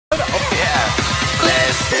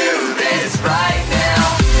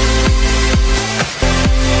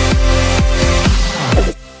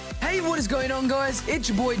It's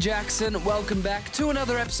your boy Jackson. Welcome back to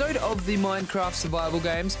another episode of the Minecraft survival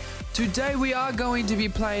games. Today we are going to be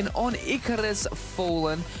playing on Icarus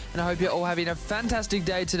Fallen, and I hope you're all having a fantastic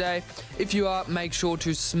day today. If you are, make sure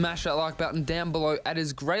to smash that like button down below. It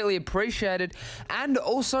is greatly appreciated. And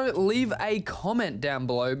also leave a comment down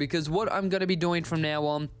below, because what I'm going to be doing from now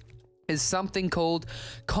on is something called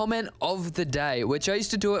comment of the day, which I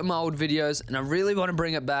used to do it in my old videos, and I really want to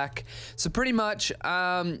bring it back. So pretty much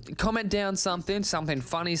comment down something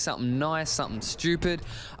funny, something nice, something stupid.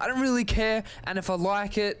 I don't really care, and if I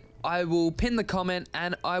like it, I will pin the comment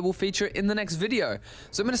and I will feature it in the next video.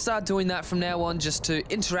 So I'm going to start doing that from now on, just to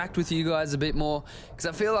interact with you guys a bit more, because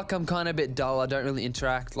I feel like I'm kind of a bit dull. I don't really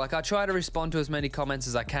interact. Like, I try to respond to as many comments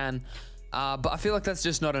as I can, but I feel like that's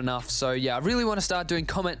just not enough. So yeah, I really want to start doing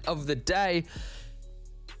comment of the day.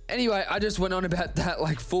 Anyway, I just went on about that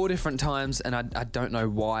like 4 different times, and I don't know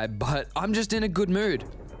why, but I'm just in a good mood.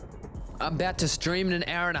 I'm about to stream in an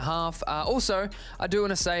hour and a half. Also, I do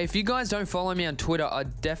want to say, if you guys don't follow me on Twitter, I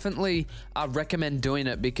definitely recommend doing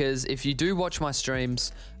it, because if you do watch my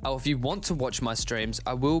streams, or if you want to watch my streams,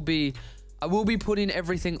 I will be putting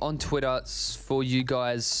everything on Twitter for you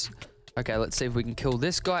guys. Okay, let's see if we can kill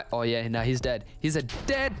this guy. Oh yeah, no, he's dead. He's a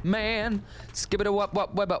dead man. Skibida wap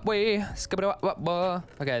wap wap wap wee. Skibida wap wap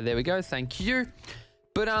wap. Okay, there we go. Thank you.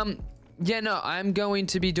 But yeah, no, I'm going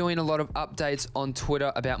to be doing a lot of updates on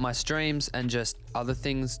Twitter about my streams and just other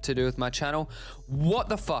things to do with my channel. What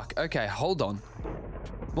the fuck? Okay, hold on.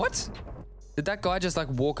 What? Did that guy just like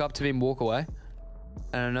walk up to me and walk away?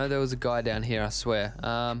 And I know there was a guy down here, I swear.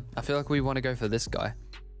 I feel like we want to go for this guy,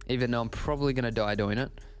 even though I'm probably going to die doing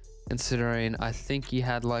it, considering I think he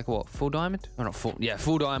had like, what, full diamond? Oh, not full, yeah,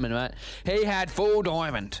 full diamond, mate. He had full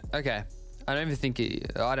diamond. Okay. I don't even think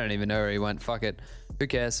I don't even know where he went. Fuck it. Who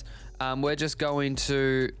cares? We're just going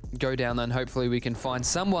to go down there and hopefully we can find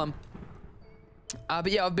someone.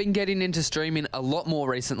 But yeah, I've been getting into streaming a lot more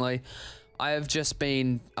recently. I've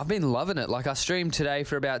been loving it. Like, I streamed today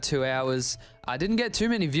for about 2 hours. I didn't get too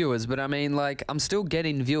many viewers, but I mean, like, I'm still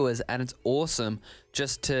getting viewers, and it's awesome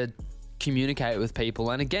just to communicate with people.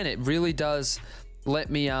 And again, it really does let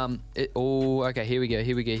me oh, okay, here we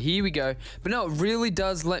go. But no, it really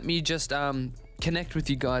does let me just connect with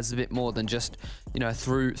you guys a bit more than just, you know,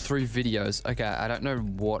 through videos. Okay, I don't know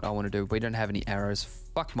what I want to do. We don't have any arrows.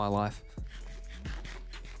 Fuck my life.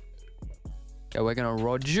 Okay, we're gonna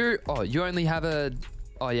rod you. Oh, you only have a...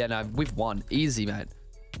 Oh yeah, no, we've won. Easy, mate.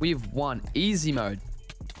 We've won. Easy mode.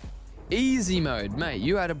 Easy mode, mate.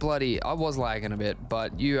 You had a bloody... I was lagging a bit,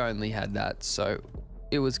 but you only had that, so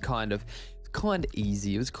it was kind of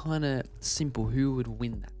easy. It was kind of simple. Who would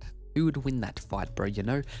win that? Who would win that fight, bro? You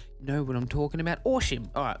know what I'm talking about. Awesome.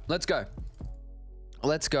 All right, let's go.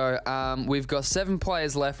 Let's go. We've got 7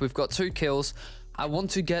 players left. We've got 2 kills. I want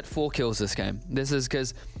to get 4 kills this game. This is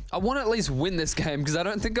because I want to at least win this game, because I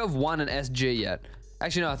don't think I've won an SG yet.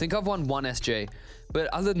 Actually, no, I think I've won 1 SG. But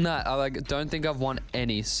other than that, I don't think I've won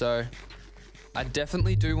any. So I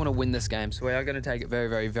definitely do want to win this game. So we are going to take it very,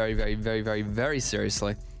 very, very, very, very, very, very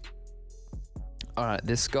seriously. All right,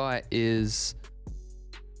 this guy is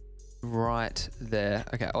right there.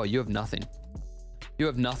 Okay. Oh, you have nothing. You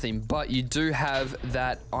have nothing, but you do have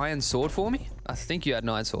that iron sword for me. I think you had an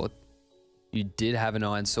iron sword. You did have an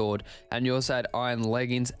iron sword, and you also had iron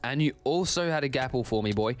leggings, and you also had a gapple for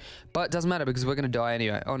me, boy. But it doesn't matter, because we're going to die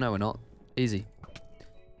anyway. Oh, no, we're not. Easy.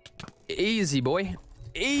 Easy, boy.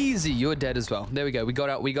 Easy. You're dead as well. There we go. We got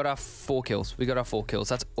our 4 kills. We got our 4 kills.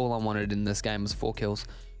 That's all I wanted in this game, was 4 kills.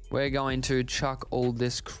 We're going to chuck all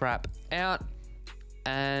this crap out,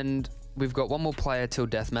 and we've got 1 more player till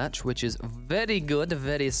deathmatch, which is very good,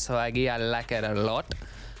 very swaggy. I like it a lot.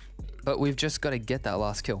 But we've just got to get that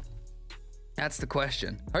last kill. That's the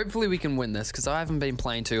question. Hopefully we can win this, because I haven't been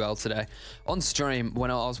playing too well today. On stream,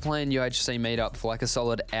 when I was playing UHC meetup for like a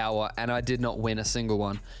solid hour, and I did not win a single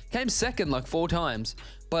one. Came second like 4 times,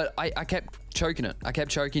 but I kept choking it. I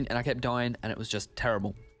kept choking, and I kept dying, and it was just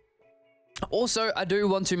terrible. Also, I do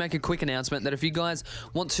want to make a quick announcement that if you guys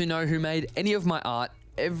want to know who made any of my art,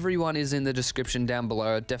 everyone is in the description down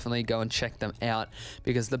below. Definitely go and check them out,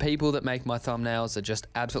 because the people that make my thumbnails are just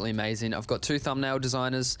absolutely amazing. I've got 2 thumbnail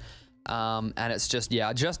designers, and it's just,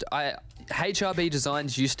 yeah, HRB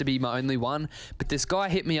Designs used to be my only one, but this guy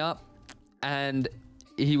hit me up, and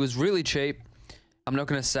he was really cheap. I'm not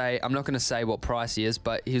gonna say what price he is,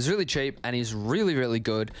 but he's really cheap, and he's really, really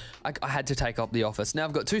good. I had to take up the office. Now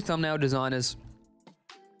I've got 2 thumbnail designers,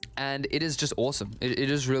 and it is just awesome. It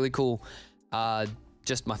is really cool.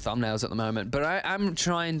 Just my thumbnails at the moment, but I'm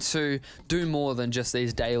trying to do more than just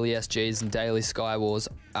these daily SGs and daily Sky Wars.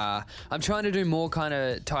 I'm trying to do more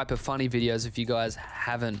type of funny videos. If you guys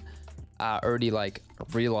haven't already like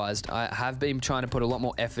realized, I have been trying to put a lot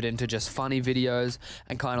more effort into just funny videos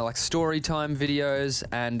and kind of like story time videos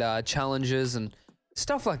and challenges and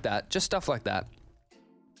stuff like that. Just stuff like that.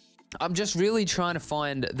 I'm just really trying to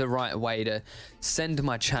find the right way to send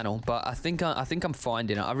my channel, but I think I'm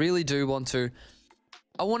finding it. I really do want to.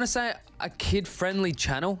 I want to say a kid-friendly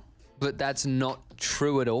channel, but that's not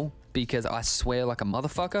true at all because I swear like a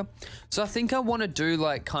motherfucker. So I think I want to do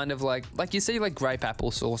like kind of like you see like grape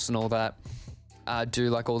apple sauce and all that. Do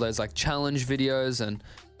like all those like challenge videos and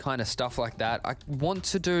kind of stuff like that. I want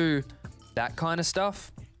to do that kind of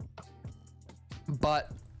stuff, but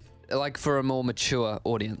like for a more mature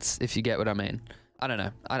audience, if you get what I mean. I don't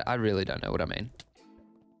know. I really don't know what I mean.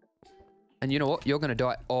 And you know what? You're gonna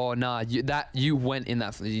die. Oh nah, you went in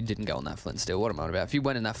that. You didn't go on that flint steel. What am I on about? If you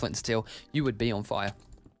went in that flint steel, you would be on fire.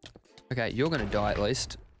 Okay, you're gonna die at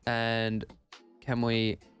least. And can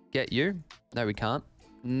we get you? No, we can't.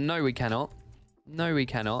 No, we cannot. No, we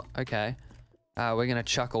cannot. Okay. We're gonna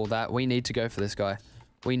chuck all that. We need to go for this guy.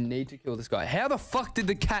 We need to kill this guy. How the fuck did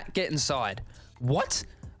the cat get inside? What?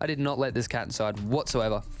 I did not let this cat inside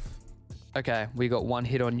whatsoever. Okay, we got one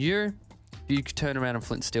hit on you. If you could turn around and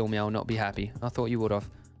flint steel me, I'll not be happy. I thought you would have.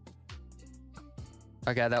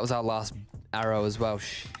 Okay, that was our last arrow as well.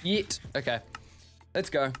 Shit. Okay, let's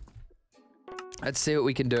go. Let's see what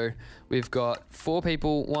we can do. We've got 4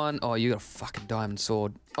 people. One. Oh, you got a fucking diamond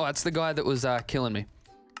sword. Oh, that's the guy that was killing me.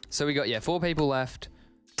 So we got, yeah, 4 people left.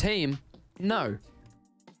 Team? No.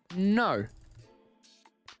 No.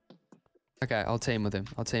 Okay, I'll team with him.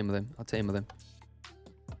 I'll team with him. I'll team with him.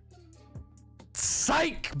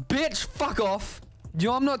 Psych, bitch! Fuck off.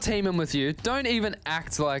 Yo, I'm not teaming with you. Don't even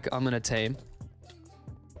act like I'm gonna team.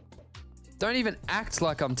 Don't even act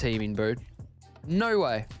like I'm teaming, dude. No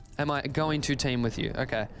way am I going to team with you.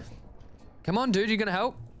 Okay. Come on, dude. You gonna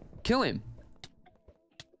help? Kill him.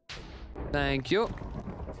 Thank you.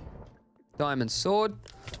 Diamond sword.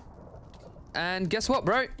 And guess what,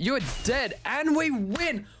 bro? You are dead. And we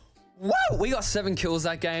win. Whoa! We got 7 kills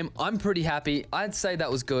that game. I'm pretty happy. I'd say that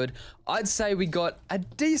was good. I'd say we got a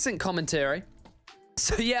decent commentary.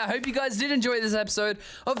 So yeah, I hope you guys did enjoy this episode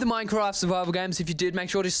of the Minecraft survival games. If you did, make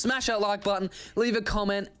sure to smash that like button, leave a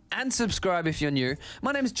comment, and subscribe if you're new.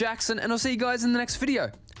 My name is Jackson, and I'll see you guys in the next video.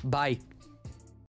 Bye.